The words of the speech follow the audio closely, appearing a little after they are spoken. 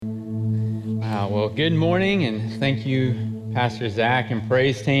Well, good morning, and thank you, Pastor Zach and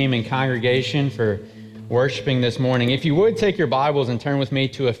praise team and congregation for worshiping this morning. If you would take your Bibles and turn with me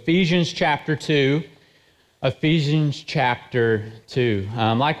to Ephesians chapter 2. Ephesians chapter 2.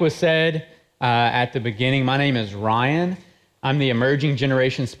 Like was said at the beginning, my name is Ryan. I'm the Emerging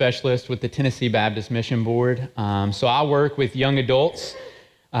Generation Specialist with the Tennessee Baptist Mission Board. So I work with young adults.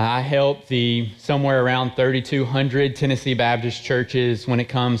 I help the somewhere around 3,200 Tennessee Baptist churches when it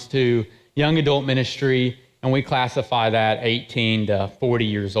comes to young adult ministry, and we classify that 18 to 40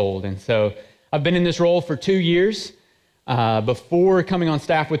 years old. And so I've been in this role for 2 years. Before coming on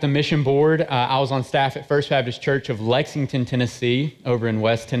staff with the Mission Board, I was on staff at First Baptist Church of Lexington, Tennessee, over in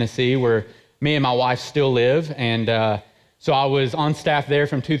West Tennessee, where me and my wife still live. And so I was on staff there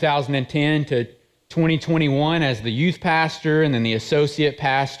from 2010 to 2021 as the youth pastor and then the associate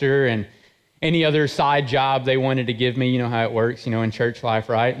pastor and any other side job they wanted to give me. You know how it works, in church life,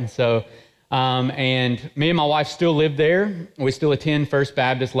 right? And so, and me and my wife still live there. We still attend First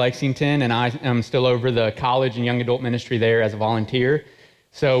Baptist Lexington, and I am still over the college and young adult ministry there as a volunteer.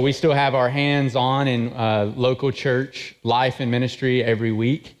 So we still have our hands on in local church life and ministry every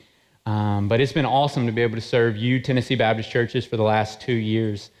week. But it's been awesome to be able to serve you, Tennessee Baptist churches, for the last 2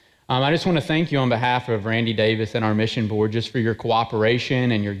 years. I just want to thank you on behalf of Randy Davis and our mission board just for your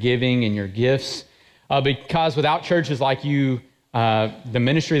cooperation and your giving and your gifts. Because without churches like you, the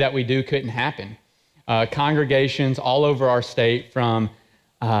ministry that we do couldn't happen. Congregations all over our state, from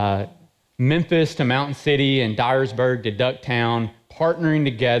Memphis to Mountain City and Dyersburg to Ducktown, partnering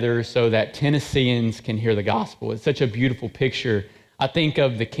together so that Tennesseans can hear the gospel. It's such a beautiful picture, I think,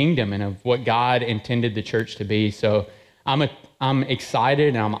 of the kingdom and of what God intended the church to be. So I'm excited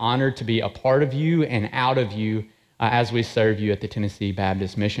and I'm honored to be a part of you and out of you as we serve you at the Tennessee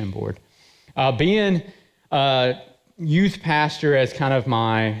Baptist Mission Board. Being a youth pastor as kind of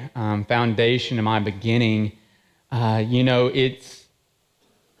my foundation and my beginning, it's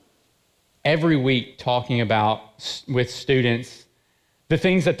every week talking about with students the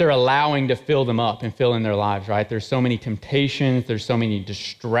things that they're allowing to fill them up and fill in their lives, right? There's so many temptations, there's so many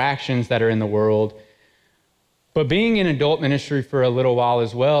distractions that are in the world. But being in adult ministry for a little while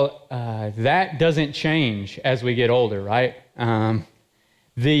as well, that doesn't change as we get older, right?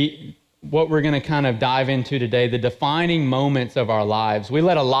 What we're going to kind of dive into today, the defining moments of our lives. We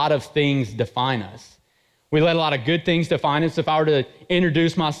let a lot of things define us. We let a lot of good things define us. If I were to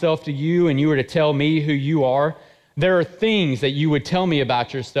introduce myself to you and you were to tell me who you are, there are things that you would tell me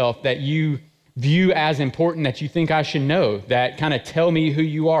about yourself that you view as important that you think I should know, that kind of tell me who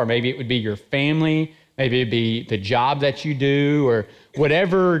you are. Maybe it would be your family, maybe it'd be the job that you do, or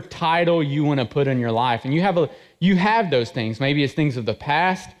whatever title you want to put in your life. And you have those things. Maybe it's things of the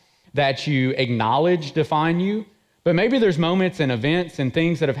past that you acknowledge define you, but maybe there's moments and events and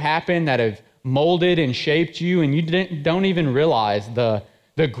things that have happened that have molded and shaped you, and you don't even realize the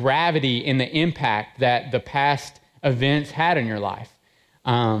gravity and the impact that the past events had in your life.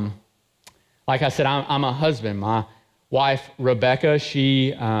 Like I said, I'm a husband. My wife, Rebecca,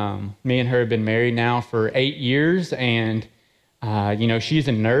 me and her have been married now for 8 years, and she's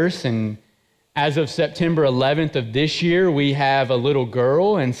a nurse, and as of September 11th of this year, we have a little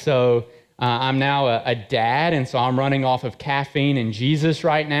girl, and so I'm now a dad, and so I'm running off of caffeine and Jesus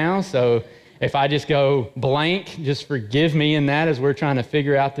right now. So if I just go blank, just forgive me in that as we're trying to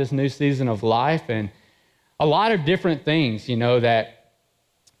figure out this new season of life. And a lot of different things, that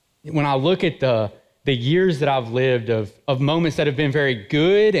when I look at the years that I've lived of moments that have been very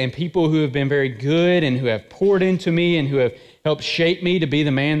good and people who have been very good and who have poured into me and who have helped shape me to be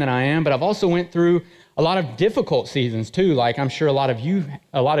the man that I am. But I've also went through a lot of difficult seasons too, like I'm sure a lot of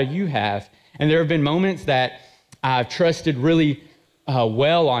you have. And there have been moments that I've trusted really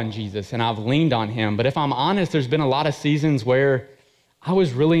well on Jesus and I've leaned on him. But if I'm honest, there's been a lot of seasons where I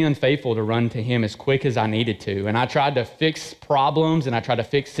was really unfaithful to run to him as quick as I needed to. And I tried to fix problems and I tried to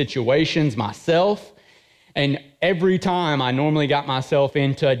fix situations myself. And every time I normally got myself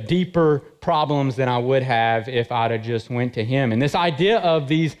into deeper problems than I would have if I'd have just went to him. And this idea of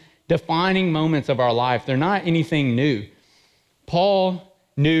these defining moments of our life, they're not anything new. Paul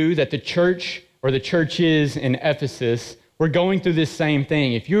knew that the church or the churches in Ephesus were going through this same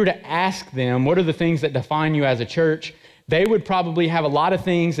thing. If you were to ask them, what are the things that define you as a church? They would probably have a lot of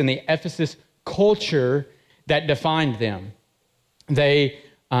things in the Ephesus culture that defined them. They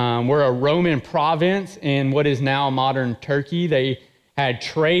were a Roman province in what is now modern Turkey. They had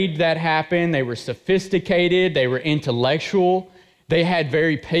trade that happened. They were sophisticated. They were intellectual. They had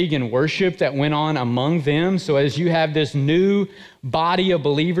very pagan worship that went on among them. So as you have this new body of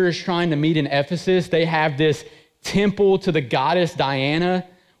believers trying to meet in Ephesus, they have this temple to the goddess Diana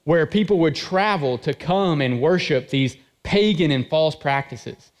where people would travel to come and worship these pagan and false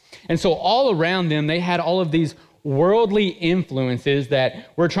practices. And so all around them, they had all of these worldly influences that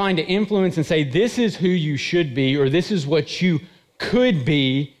were trying to influence and say, this is who you should be, or this is what you could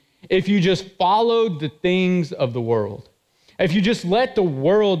be if you just followed the things of the world. If you just let the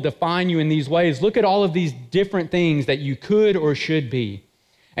world define you in these ways, look at all of these different things that you could or should be.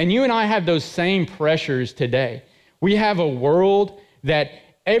 And you and I have those same pressures today. We have a world that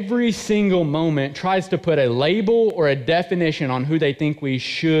every single moment tries to put a label or a definition on who they think we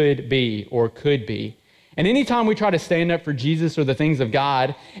should be or could be. And anytime we try to stand up for Jesus or the things of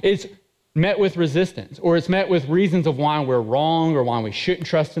God, it's met with resistance, or it's met with reasons of why we're wrong, or why we shouldn't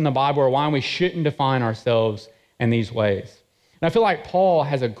trust in the Bible, or why we shouldn't define ourselves in these ways. And I feel like Paul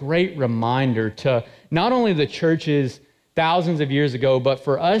has a great reminder to not only the churches thousands of years ago, but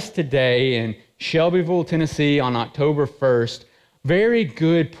for us today in Shelbyville, Tennessee on October 1st, very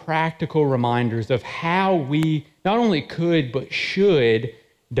good practical reminders of how we not only could, but should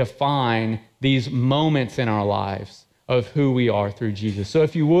define these moments in our lives of who we are through Jesus. So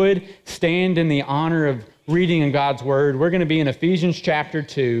if you would, stand in the honor of reading in God's Word. We're going to be in Ephesians chapter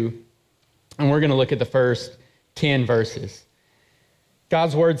 2, and we're going to look at the first 10 verses.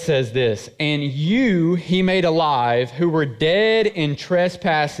 God's Word says this, "And you he made alive who were dead in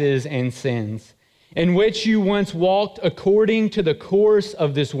trespasses and sins, in which you once walked according to the course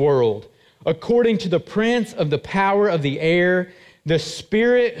of this world, according to the prince of the power of the air, the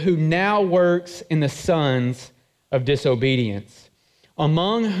spirit who now works in the sons of disobedience,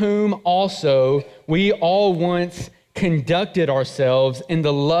 among whom also we all once conducted ourselves in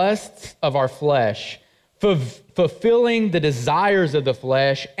the lusts of our flesh, fulfilling the desires of the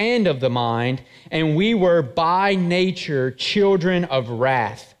flesh and of the mind, and we were by nature children of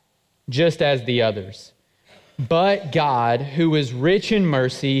wrath, just as the others. But God, who is rich in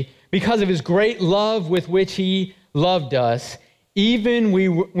mercy, because of his great love with which he loved us, even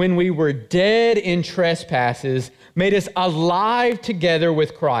when we were dead in trespasses, made us alive together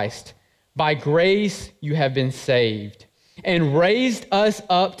with Christ. By grace you have been saved, and raised us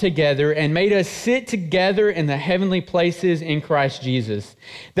up together and made us sit together in the heavenly places in Christ Jesus,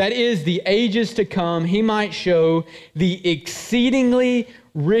 that is, the ages to come he might show the exceedingly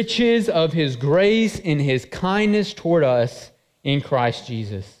riches of his grace in his kindness toward us in Christ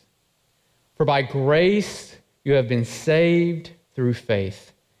Jesus. For by grace you have been saved through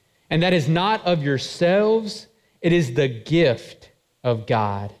faith. And that is not of yourselves, it is the gift of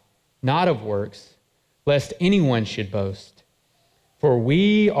God, not of works, lest anyone should boast. For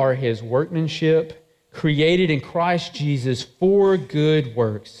we are his workmanship, created in Christ Jesus for good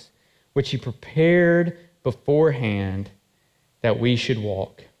works, which he prepared beforehand that we should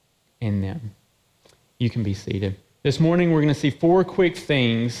walk in them." You can be seated. This morning we're going to see four quick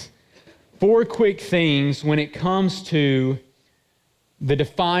things when it comes to the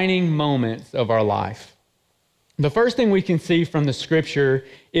defining moments of our life. The first thing we can see from the scripture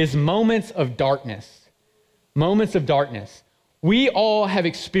is moments of darkness. Moments of darkness. We all have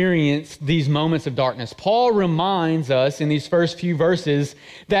experienced these moments of darkness. Paul reminds us in these first few verses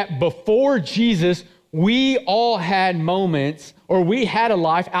that before Jesus, we all had moments, or we had a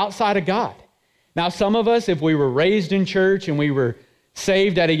life outside of God. Now, some of us, if we were raised in church and we were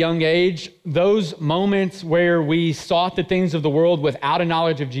saved at a young age, those moments where we sought the things of the world without a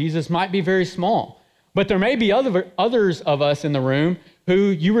knowledge of Jesus might be very small. But there may be others of us in the room who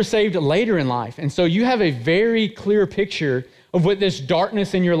you were saved later in life. And so you have a very clear picture of what this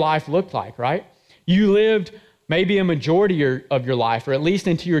darkness in your life looked like, right? You lived maybe a majority of your life, or at least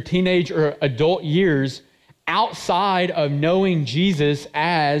into your teenage or adult years, outside of knowing Jesus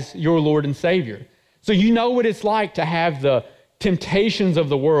as your Lord and Savior. So you know what it's like to have the temptations of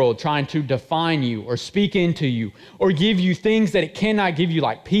the world trying to define you or speak into you or give you things that it cannot give you,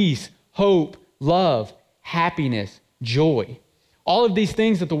 like peace, hope, love, happiness, joy. All of these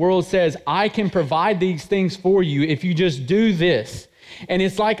things that the world says, I can provide these things for you if you just do this. And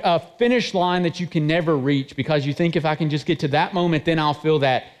it's like a finish line that you can never reach, because you think, if I can just get to that moment, then I'll feel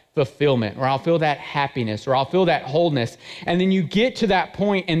that fulfillment, or I'll feel that happiness, or I'll feel that wholeness. And then you get to that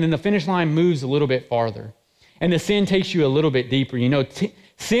point, and then the finish line moves a little bit farther. And the sin takes you a little bit deeper. You know,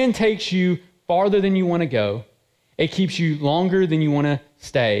 sin takes you farther than you want to go. It keeps you longer than you want to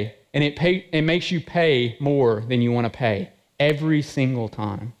stay. And it makes you pay more than you want to pay every single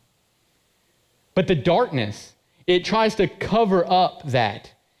time. But the darkness, it tries to cover up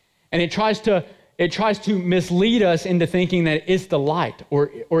that. And it tries to mislead us into thinking that it's the light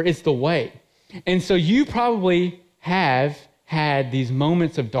or it's the way. And so you probably have had these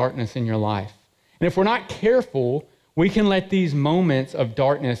moments of darkness in your life. And if we're not careful, We can let these moments of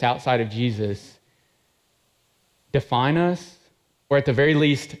darkness outside of Jesus define us, or at the very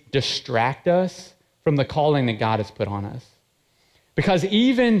least, distract us from the calling that God has put on us. Because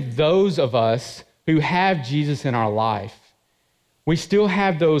even those of us who have Jesus in our life, we still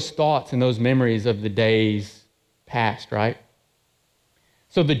have those thoughts and those memories of the days past, right?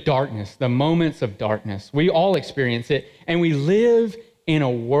 So the darkness, the moments of darkness, we all experience it, and we live in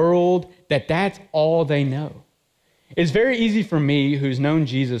a world that's all they know. It's very easy for me, who's known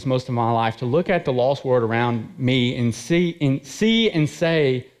Jesus most of my life, to look at the lost world around me and see and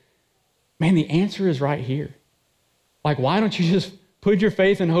say, man, the answer is right here. Like, why don't you just put your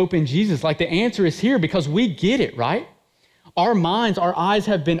faith and hope in Jesus? Like, the answer is here because we get it, right? Our minds, our eyes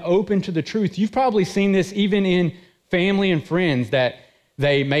have been open to the truth. You've probably seen this even in family and friends, that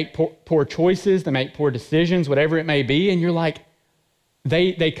they make poor choices, they make poor decisions, whatever it may be, and you're like,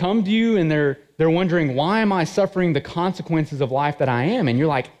 they come to you and they're wondering, why am I suffering the consequences of life that I am? And you're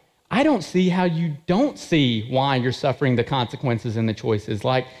like, I don't see how you don't see why you're suffering the consequences and the choices.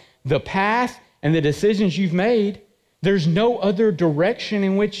 Like, the path and the decisions you've made, there's no other direction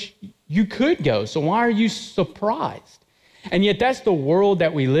in which you could go. So why are you surprised? And yet that's the world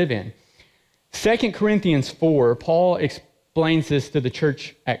that we live in. 2 Corinthians 4, Paul explains this to the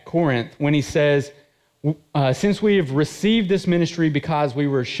church at Corinth when he says, since we have received this ministry because we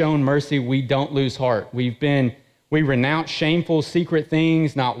were shown mercy, we don't lose heart. We renounce shameful secret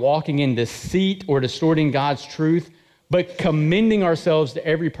things, not walking in deceit or distorting God's truth, but commending ourselves to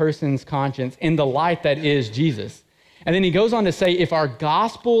every person's conscience in the light that is Jesus. And then he goes on to say, if our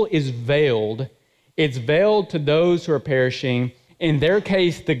gospel is veiled, it's veiled to those who are perishing. In their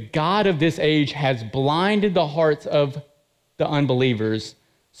case, the God of this age has blinded the hearts of the unbelievers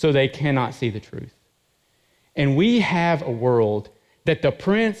so they cannot see the truth. And we have a world that the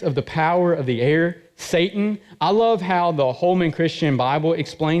prince of the power of the air, Satan, I love how the Holman Christian Bible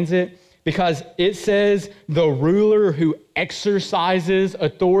explains it, because it says the ruler who exercises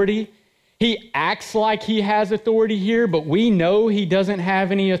authority. He acts like he has authority here, but we know he doesn't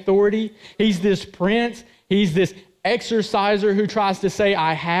have any authority. He's this prince. He's this exerciser who tries to say,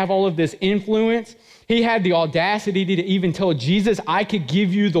 I have all of this influence. He had the audacity to even tell Jesus, I could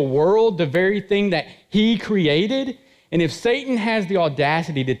give you the world, the very thing that he created. And if Satan has the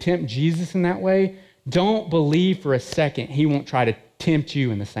audacity to tempt Jesus in that way, don't believe for a second he won't try to tempt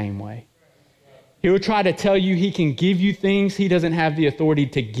you in the same way. He will try to tell you he can give you things he doesn't have the authority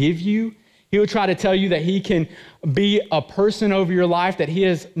to give you. He will try to tell you that he can be a person over your life, that he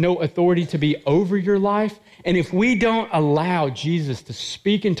has no authority to be over your life. And if we don't allow Jesus to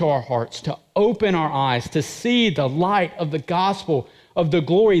speak into our hearts, to open our eyes, to see the light of the gospel of the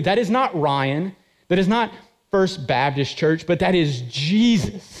glory, that is not Ryan, that is not First Baptist Church, but that is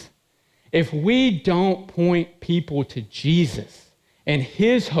Jesus. If we don't point people to Jesus and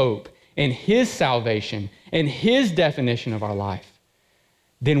his hope and his salvation and his definition of our life,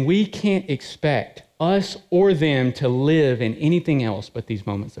 then we can't expect us or them to live in anything else but these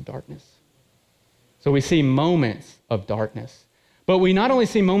moments of darkness. So we see moments of darkness. But we not only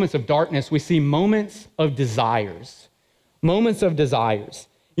see moments of darkness, we see moments of desires. Moments of desires.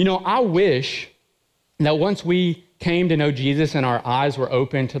 You know, I wish that once we came to know Jesus and our eyes were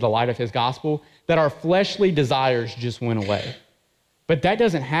open to the light of his gospel, that our fleshly desires just went away. But that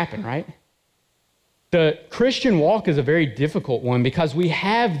doesn't happen, right? The Christian walk is a very difficult one because we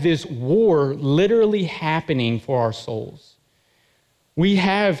have this war literally happening for our souls. We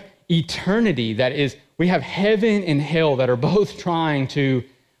have eternity we have heaven and hell that are both trying to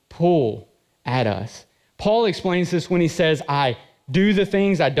pull at us. Paul explains this when he says, I do the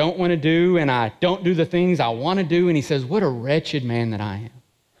things I don't want to do and I don't do the things I want to do. And he says, what a wretched man that I am.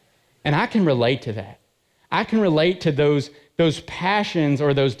 And I can relate to that. I can relate to those passions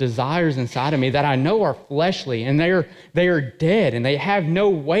or those desires inside of me that I know are fleshly and they are dead and they have no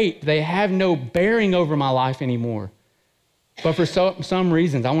weight. They have no bearing over my life anymore. But for some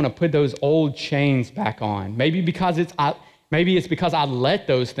reasons, I want to put those old chains back on. Maybe it's because I let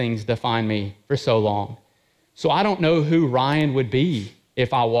those things define me for so long. So I don't know who Ryan would be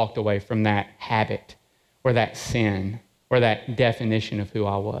if I walked away from that habit or that sin or that definition of who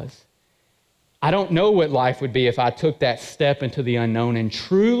I was. I don't know what life would be if I took that step into the unknown and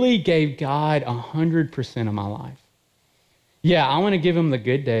truly gave God 100% of my life. Yeah, I want to give him the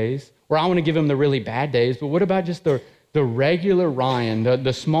good days, or I want to give him the really bad days, but what about just the regular Ryan,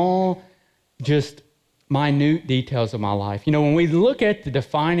 the small, just minute details of my life? You know, when we look at the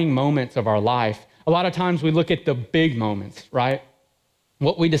defining moments of our life, a lot of times we look at the big moments, right?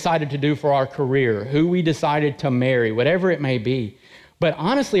 What we decided to do for our career, who we decided to marry, whatever it may be. But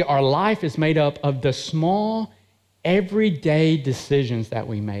honestly, our life is made up of the small, everyday decisions that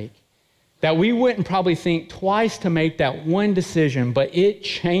we make, that we wouldn't probably think twice to make that one decision, but it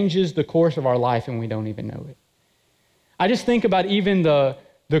changes the course of our life and we don't even know it. I just think about even the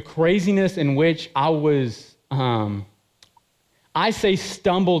craziness in which I was,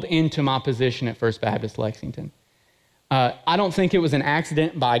 stumbled into my position at First Baptist Lexington. I don't think it was an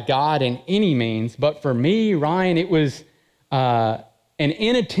accident by God in any means, but for me, Ryan, it was an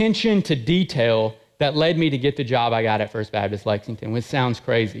inattention to detail that led me to get the job I got at First Baptist Lexington, which sounds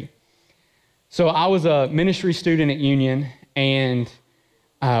crazy. So I was a ministry student at Union, and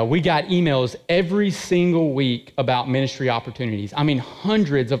we got emails every single week about ministry opportunities. I mean,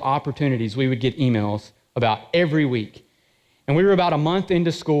 hundreds of opportunities we would get emails about every week. And we were about a month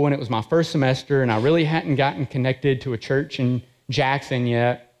into school, and it was my first semester, and I really hadn't gotten connected to a church in Jackson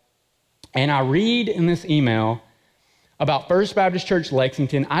yet. And I read in this email about First Baptist Church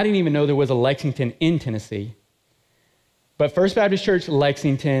Lexington. I didn't even know there was a Lexington in Tennessee. But First Baptist Church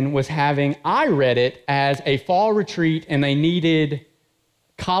Lexington was having, I read it as a fall retreat, and they needed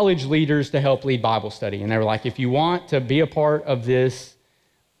college leaders to help lead Bible study. And they were like, if you want to be a part of this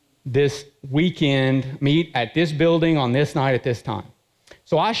weekend, meet at this building on this night at this time.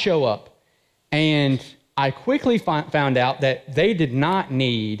 So I show up, and I quickly found out that they did not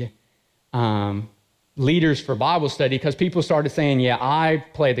need leaders for Bible study, because people started saying, yeah, I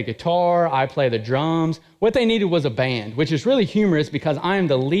play the guitar, I play the drums. What they needed was a band, which is really humorous because I am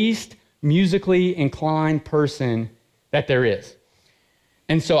the least musically inclined person that there is.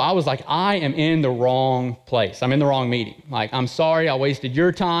 And so I was like, I am in the wrong place. I'm in the wrong meeting. Like, I'm sorry, I wasted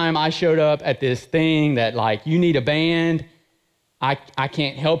your time. I showed up at this thing that, like, you need a band. I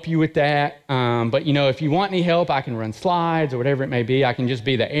can't help you with that. But, if you want any help, I can run slides or whatever it may be. I can just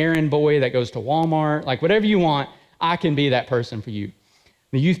be the errand boy that goes to Walmart. Like, whatever you want, I can be that person for you.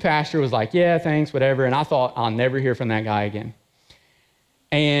 The youth pastor was like, yeah, thanks, whatever. And I thought, I'll never hear from that guy again.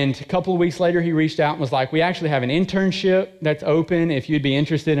 And a couple of weeks later, he reached out and was like, we actually have an internship that's open if you'd be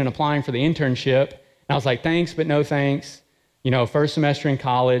interested in applying for the internship. And I was like, thanks, but no thanks. First semester in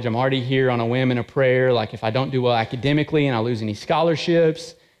college, I'm already here on a whim and a prayer. Like, if I don't do well academically and I lose any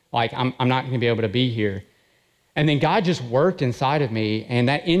scholarships, like, I'm not going to be able to be here. And then God just worked inside of me, and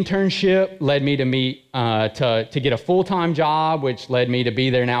that internship led me to meet, to get a full-time job, which led me to be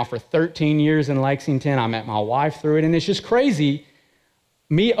there now for 13 years in Lexington. I met my wife through it, and it's just crazy.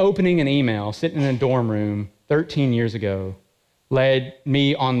 Me opening an email, sitting in a dorm room 13 years ago, led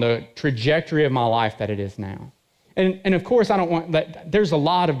me on the trajectory of my life that it is now. And of course, I don't want that. There's a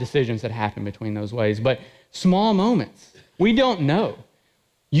lot of decisions that happen between those ways, but small moments. We don't know.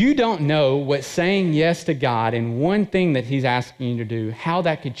 You don't know what saying yes to God in one thing that He's asking you to do, how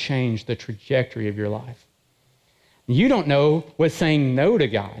that could change the trajectory of your life. You don't know what saying no to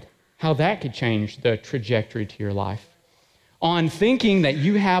God, how that could change the trajectory to your life. On thinking that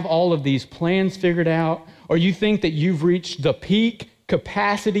you have all of these plans figured out, or you think that you've reached the peak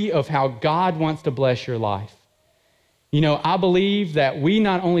capacity of how God wants to bless your life. I believe that we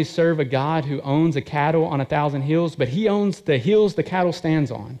not only serve a God who owns a cattle on 1,000 hills, but He owns the hills the cattle stands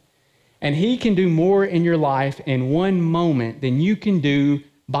on. And He can do more in your life in one moment than you can do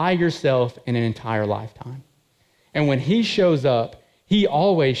by yourself in an entire lifetime. And when He shows up, He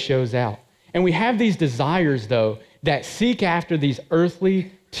always shows out. And we have these desires, though, that seek after these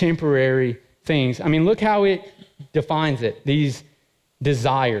earthly, temporary things. I mean, look how it defines it, these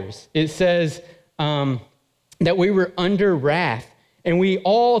desires. It says that we were under wrath, and we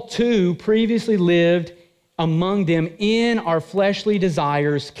all too previously lived among them in our fleshly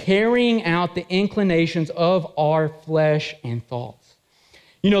desires, carrying out the inclinations of our flesh and thoughts.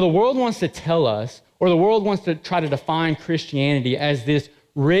 The world wants to tell us, or the world wants to try to define Christianity as this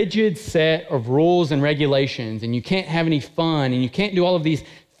rigid set of rules and regulations, and you can't have any fun, and you can't do all of these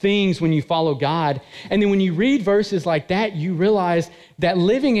things when you follow God. And then when you read verses like that, you realize that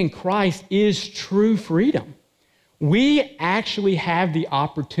living in Christ is true freedom. We actually have the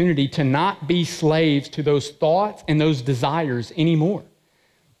opportunity to not be slaves to those thoughts and those desires anymore.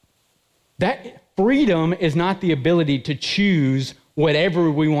 That freedom is not the ability to choose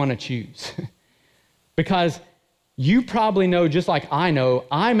whatever we want to choose. Because you probably know, just like I know,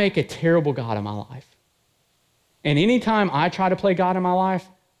 I make a terrible God in my life. And anytime I try to play God in my life,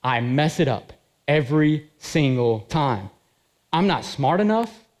 I mess it up every single time. I'm not smart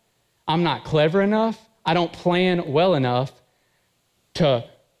enough. I'm not clever enough. I don't plan well enough to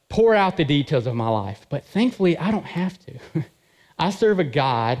pour out the details of my life. But thankfully, I don't have to. I serve a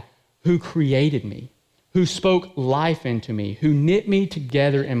God who created me, who spoke life into me, who knit me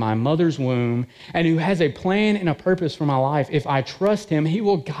together in my mother's womb, and who has a plan and a purpose for my life. If I trust Him, He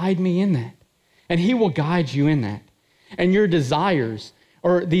will guide me in that. And He will guide you in that. And your desires,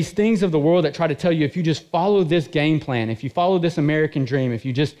 or these things of the world that try to tell you if you just follow this game plan, if you follow this American dream, if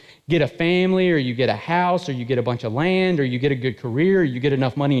you just get a family or you get a house or you get a bunch of land or you get a good career or you get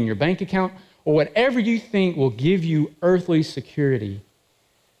enough money in your bank account or whatever you think will give you earthly security,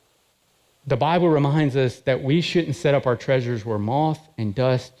 the Bible reminds us that we shouldn't set up our treasures where moth and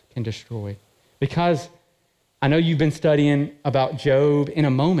dust can destroy. Because I know you've been studying about Job. In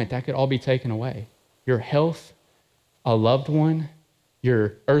a moment, that could all be taken away. Your health, a loved one,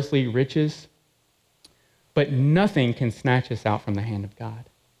 your earthly riches. But nothing can snatch us out from the hand of God.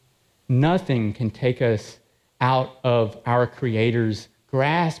 Nothing can take us out of our Creator's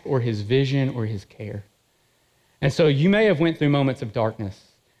grasp or His vision or His care. And so you may have went through moments of darkness,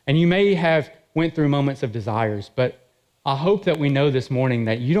 and you may have went through moments of desires, but I hope that we know this morning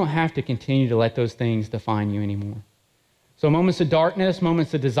that you don't have to continue to let those things define you anymore. So moments of darkness,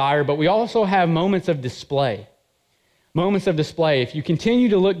 moments of desire, but we also have moments of display. Moments of display. If you continue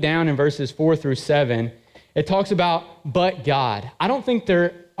to look down in verses 4 through 7, it talks about but God. I don't think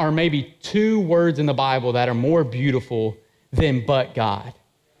there are maybe two words in the Bible that are more beautiful than but God.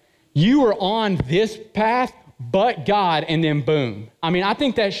 You are on this path, but God, and then boom. I mean, I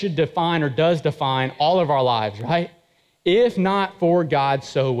think that should define or does define all of our lives, right? If not for God,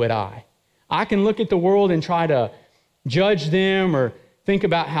 so would I. I can look at the world and try to judge them or think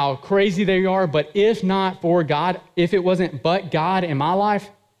about how crazy they are, but if not for God, if it wasn't but God in my life,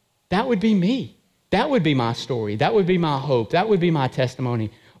 that would be me. That would be my story. That would be my hope. That would be my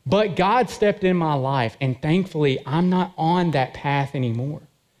testimony. But God stepped in my life, and thankfully, I'm not on that path anymore.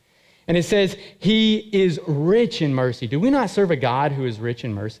 And it says, He is rich in mercy. Do we not serve a God who is rich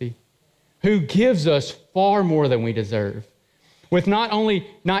in mercy? Who gives us far more than we deserve, with not only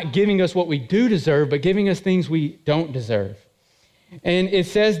not giving us what we do deserve, but giving us things we don't deserve. And it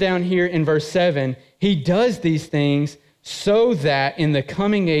says down here in verse 7, He does these things so that in the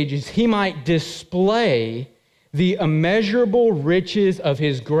coming ages He might display the immeasurable riches of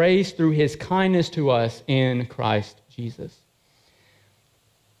His grace through His kindness to us in Christ Jesus.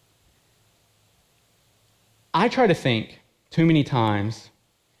 I try to think too many times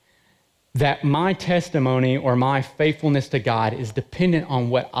that my testimony or my faithfulness to God is dependent on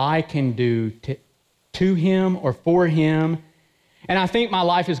what I can do to Him or for Him. And I think my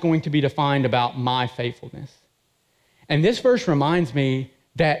life is going to be defined about my faithfulness. And this verse reminds me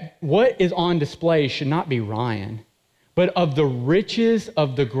that what is on display should not be Ryan, but of the riches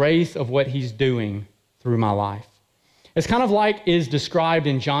of the grace of what He's doing through my life. It's kind of like is described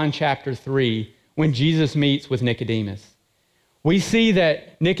in John chapter 3 when Jesus meets with Nicodemus. We see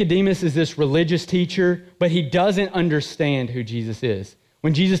that Nicodemus is this religious teacher, but he doesn't understand who Jesus is.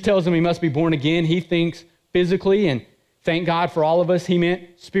 When Jesus tells him he must be born again, he thinks physically, and thank God for all of us, he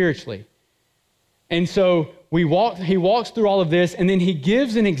meant spiritually. And so he walks through all of this, and then he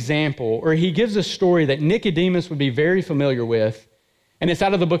gives an example, or he gives a story that Nicodemus would be very familiar with, and it's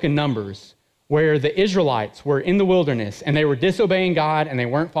out of the book of Numbers, where the Israelites were in the wilderness, and they were disobeying God, and they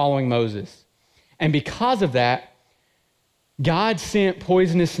weren't following Moses. And because of that, God sent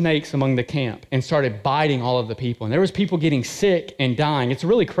poisonous snakes among the camp and started biting all of the people. And there was people getting sick and dying. It's a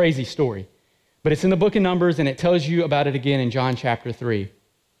really crazy story. But it's in the book of Numbers, and it tells you about it again in John chapter 3.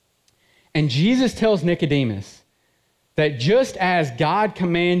 And Jesus tells Nicodemus that just as God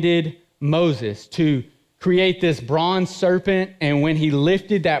commanded Moses to create this bronze serpent, and when He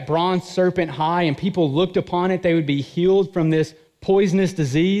lifted that bronze serpent high and people looked upon it, they would be healed from this poisonous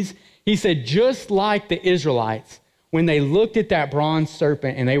disease. He said, just like the Israelites, when they looked at that bronze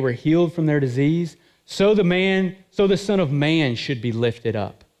serpent and they were healed from their disease, so the Son of Man should be lifted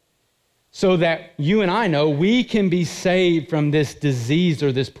up. So that you and I know we can be saved from this disease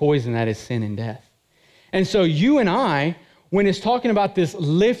or this poison that is sin and death. And so you and I, when it's talking about this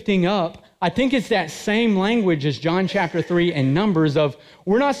lifting up, I think it's that same language as John chapter 3 and Numbers of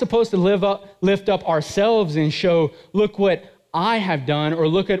we're not supposed to lift up ourselves and show, look what I have done, or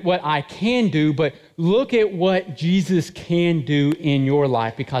look at what I can do, but look at what Jesus can do in your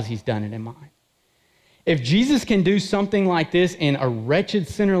life because He's done it in mine. If Jesus can do something like this in a wretched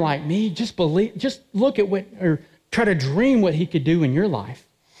sinner like me, just look at or try to dream what He could do in your life.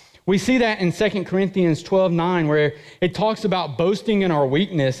 We see that in 2 Corinthians 12:9, where it talks about boasting in our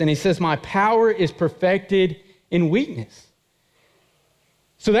weakness, and he says, my power is perfected in weakness.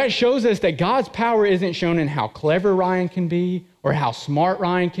 So that shows us that God's power isn't shown in how clever Ryan can be, or how smart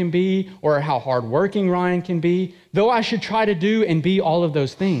Ryan can be, or how hardworking Ryan can be, though I should try to do and be all of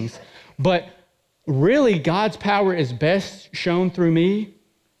those things. But really, God's power is best shown through me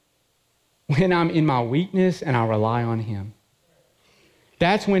when I'm in my weakness and I rely on Him.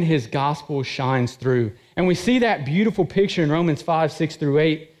 That's when his gospel shines through. And we see that beautiful picture in Romans 5, 6 through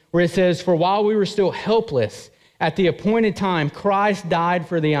 8, where it says, "For while we were still helpless, at the appointed time, Christ died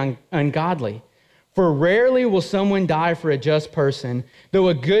for the ungodly. For rarely will someone die for a just person, though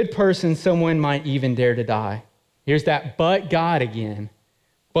a good person someone might even dare to die." Here's that "but God" again.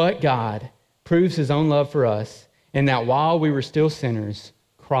 But God proves his own love for us, in that while we were still sinners,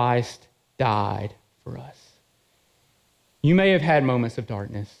 Christ died for us. You may have had moments of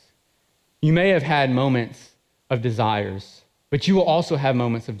darkness. You may have had moments of desires, but you will also have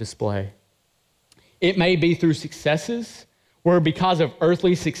moments of display. It may be through successes, where because of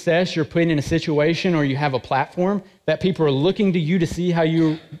earthly success, you're put in a situation or you have a platform that people are looking to you to see how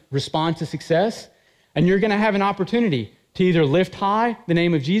you respond to success, and you're going to have an opportunity to either lift high the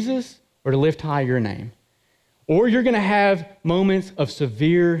name of Jesus or to lift high your name. Or you're going to have moments of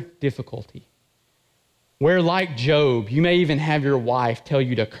severe difficulty, where, like Job, you may even have your wife tell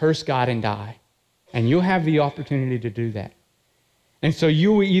you to curse God and die, and you'll have the opportunity to do that. And so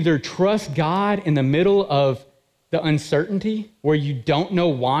you will either trust God in the middle of the uncertainty, where you don't know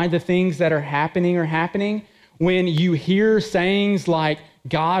why the things that are happening, when you hear sayings like,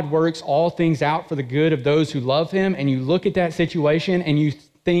 God works all things out for the good of those who love him, and you look at that situation and you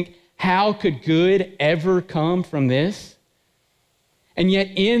think, how could good ever come from this? And yet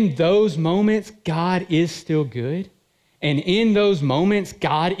in those moments, God is still good. And in those moments,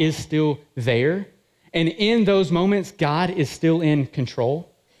 God is still there. And in those moments, God is still in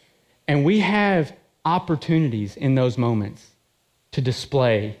control. And we have opportunities in those moments to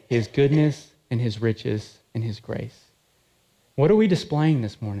display his goodness and his riches and his grace. What are we displaying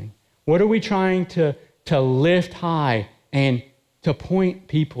this morning? What are we trying to lift high and to point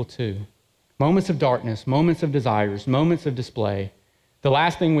people to? Moments of darkness, moments of desires, moments of display. The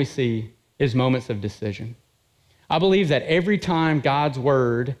last thing we see is moments of decision. I believe that every time God's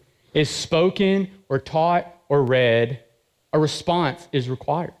word is spoken or taught or read, a response is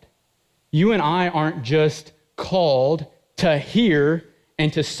required. You and I aren't just called to hear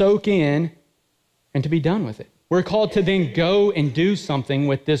and to soak in and to be done with it. We're called to then go and do something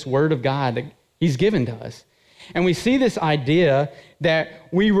with this word of God that he's given to us. And we see this idea that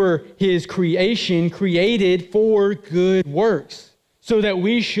we were his creation, created for good works, so that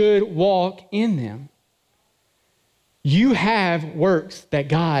we should walk in them. You have works that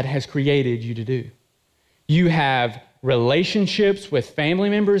God has created you to do. You have relationships with family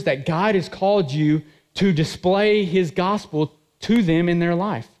members that God has called you to display his gospel to them in their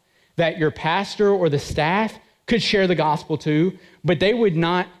life, that your pastor or the staff could share the gospel to, but they would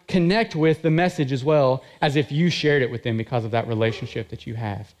not connect with the message as well as if you shared it with them because of that relationship that you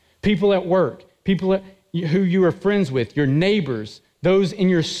have. People at work, people who you are friends with, your neighbors, those in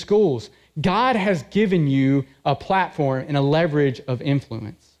your schools. God has given you a platform and a leverage of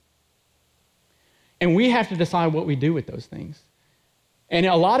influence. And we have to decide what we do with those things. And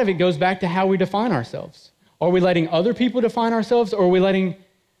a lot of it goes back to how we define ourselves. Are we letting other people define ourselves, or are we letting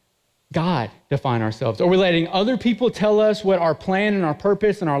God define ourselves? Are we letting other people tell us what our plan and our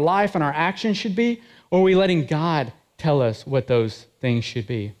purpose and our life and our actions should be, or are we letting God tell us what those things should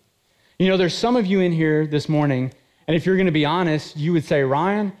be? You know, there's some of you in here this morning, and if you're going to be honest, you would say,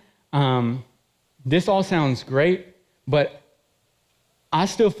 Ryan, this all sounds great, but I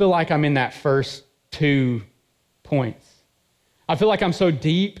still feel like I'm in that first 2 points. I feel like I'm so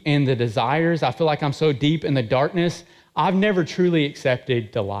deep in the desires. I feel like I'm so deep in the darkness. I've never truly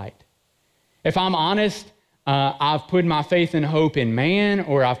accepted the light. If I'm honest, I've put my faith and hope in man,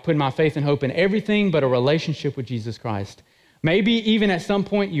 or I've put my faith and hope in everything but a relationship with Jesus Christ. Maybe even at some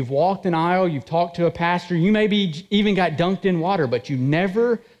point you've walked an aisle, you've talked to a pastor, you maybe even got dunked in water, but you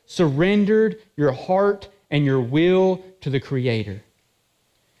never surrendered your heart and your will to the Creator.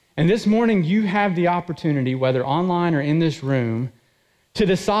 And this morning you have the opportunity, whether online or in this room, to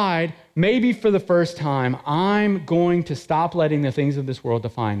decide, maybe for the first time, I'm going to stop letting the things of this world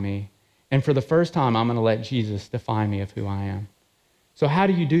define me. And for the first time, I'm going to let Jesus define me of who I am. So how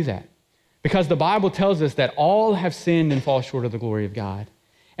do you do that? Because the Bible tells us that all have sinned and fall short of the glory of God.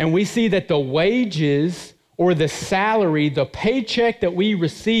 And we see that the wages or the salary, the paycheck that we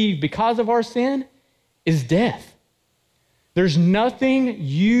receive because of our sin is death. There's nothing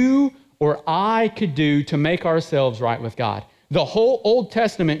you or I could do to make ourselves right with God. The whole Old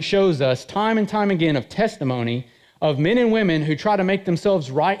Testament shows us time and time again of testimony of men and women who try to make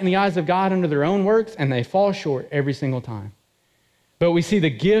themselves right in the eyes of God under their own works, and they fall short every single time. But we see the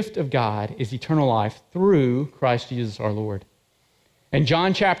gift of God is eternal life through Christ Jesus our Lord. In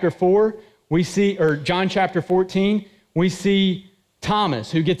John chapter 4, John chapter 14, we see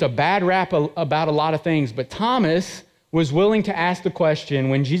Thomas, who gets a bad rap about a lot of things, but Thomas was willing to ask the question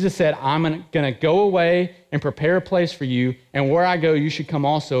when Jesus said, I'm going to go away and prepare a place for you, and where I go, you should come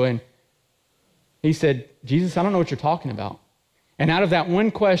also. And he said, Jesus, I don't know what you're talking about. And out of that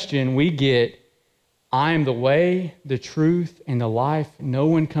one question, we get, I am the way, the truth, and the life. No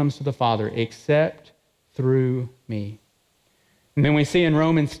one comes to the Father except through me. And then we see in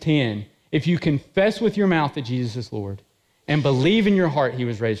Romans 10, if you confess with your mouth that Jesus is Lord and believe in your heart he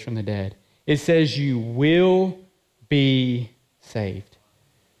was raised from the dead, it says you will be saved.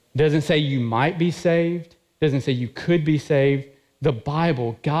 It doesn't say you might be saved. It doesn't say you could be saved. The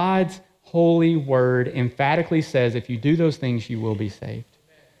Bible, God's holy word, emphatically says if you do those things, you will be saved.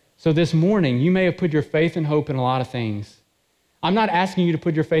 So this morning, you may have put your faith and hope in a lot of things. I'm not asking you to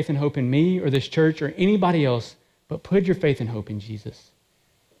put your faith and hope in me or this church or anybody else, but put your faith and hope in Jesus.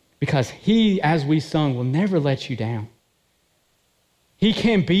 Because he, as we sung, will never let you down. He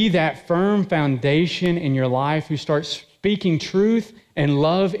can be that firm foundation in your life who starts speaking truth and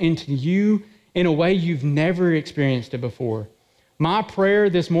love into you in a way you've never experienced it before. My prayer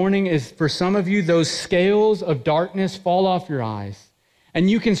this morning is for some of you, those scales of darkness fall off your eyes, and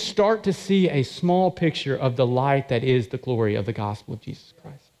you can start to see a small picture of the light that is the glory of the gospel of Jesus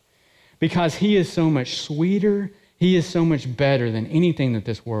Christ. Because he is so much sweeter, he is so much better than anything that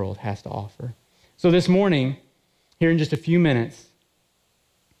this world has to offer. So this morning, here in just a few minutes,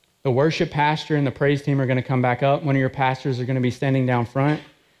 the worship pastor and the praise team are going to come back up. One of your pastors are going to be standing down front.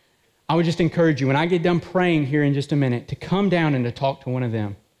 I would just encourage you, when I get done praying here in just a minute, to come down and to talk to one of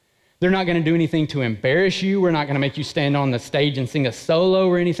them. They're not going to do anything to embarrass you. We're not going to make you stand on the stage and sing a solo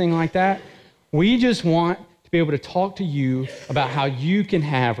or anything like that. We just want to be able to talk to you about how you can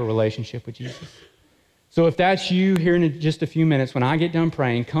have a relationship with Jesus. So if that's you here in just a few minutes, when I get done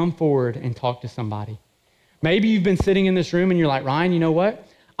praying, come forward and talk to somebody. Maybe you've been sitting in this room and you're like, Ryan, you know what?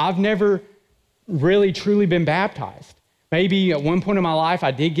 I've never really truly been baptized. Maybe at one point in my life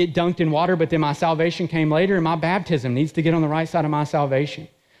I did get dunked in water, but then my salvation came later and my baptism needs to get on the right side of my salvation.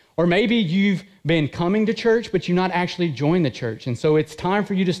 Or maybe you've been coming to church, but you've not actually joined the church. And so it's time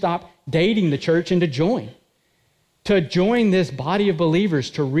for you to stop dating the church and to join this body of believers,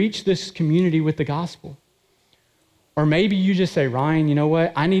 to reach this community with the gospel. Or maybe you just say, Ryan, you know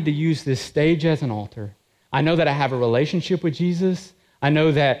what? I need to use this stage as an altar. I know that I have a relationship with Jesus. I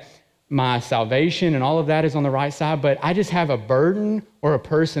know that my salvation and all of that is on the right side, but I just have a burden or a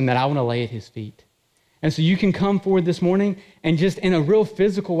person that I want to lay at his feet. And so you can come forward this morning and just in a real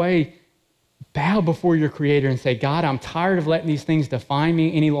physical way, bow before your Creator and say, God, I'm tired of letting these things define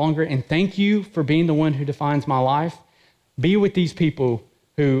me any longer, and thank you for being the one who defines my life. Be with these people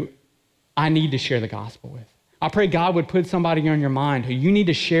who I need to share the gospel with. I pray God would put somebody on your mind who you need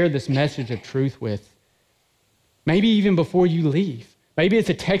to share this message of truth with. Maybe even before you leave. Maybe it's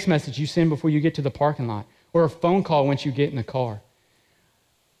a text message you send before you get to the parking lot, or a phone call once you get in the car.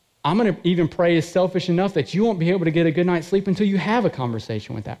 I'm going to even pray as selfish enough that you won't be able to get a good night's sleep until you have a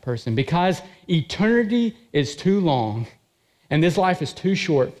conversation with that person, because eternity is too long and this life is too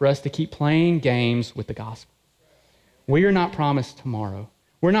short for us to keep playing games with the gospel. We are not promised tomorrow.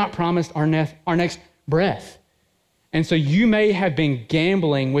 We're not promised our next breath. And so you may have been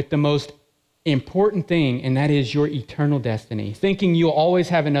gambling with the most important thing, and that is your eternal destiny, thinking you'll always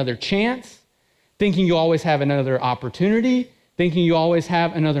have another chance, thinking you'll always have another opportunity, thinking you always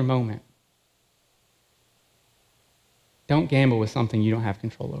have another moment. Don't gamble with something you don't have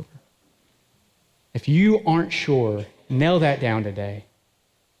control over. If you aren't sure, nail that down today.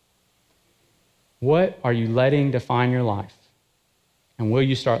 What are you letting define your life? And will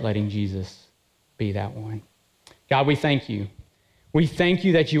you start letting Jesus be that one? God, we thank you. We thank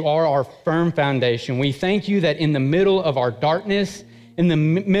you that you are our firm foundation. We thank you that in the middle of our darkness, in the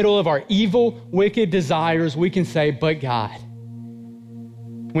middle of our evil, wicked desires, we can say, but God.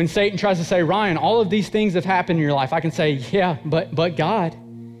 When Satan tries to say, Ryan, all of these things have happened in your life, I can say, yeah, but God.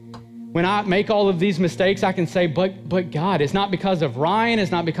 When I make all of these mistakes, I can say, but God. It's not because of Ryan,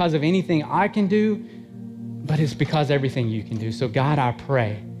 it's not because of anything I can do, but it's because of everything you can do. So God, I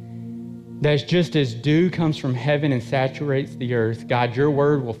pray that just as dew comes from heaven and saturates the earth, God, your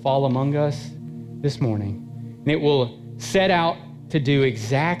word will fall among us this morning, and it will set out to do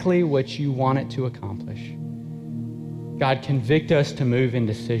exactly what you want it to accomplish. God, convict us to move in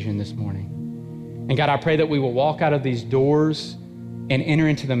decision this morning. And God, I pray that we will walk out of these doors and enter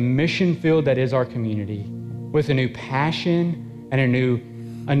into the mission field that is our community with a new passion and a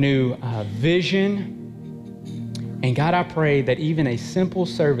new vision. And God, I pray that even a simple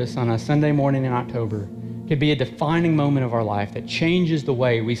service on a Sunday morning in October could be a defining moment of our life that changes the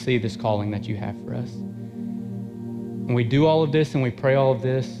way we see this calling that you have for us. And we do all of this and we pray all of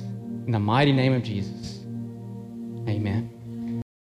this in the mighty name of Jesus. Amen.